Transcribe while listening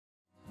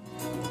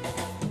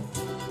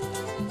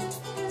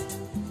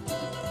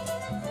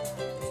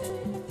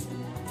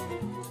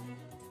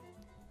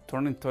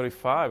turning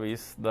 35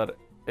 is that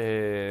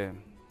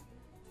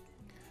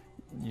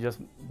just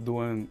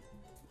doing,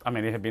 I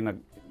mean, it has been a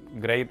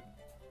great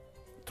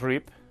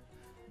trip,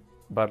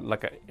 but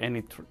like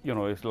any,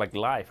 it's like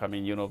life. I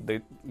mean,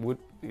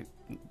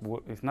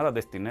 it's not a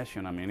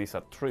destination. I mean, it's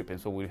a trip, and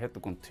so we have to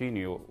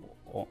continue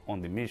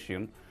on the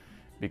mission,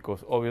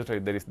 because obviously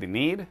there is the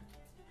need,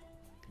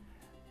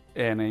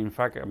 and in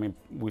fact, I mean,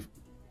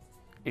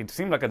 it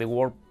seems like the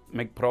world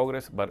make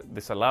progress, but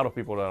there's a lot of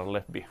people that are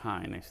left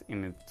behind,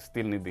 and it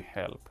still need the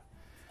help,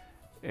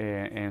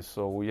 and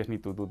so we just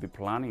need to do the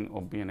planning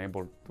of being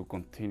able to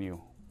continue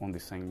on the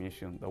same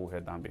mission that we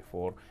had done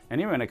before,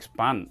 and even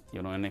expand,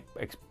 and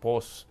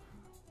expose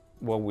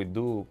what we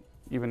do,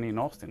 even in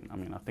Austin. I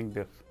mean, I think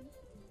there's,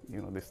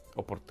 there's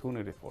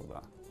opportunity for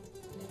that.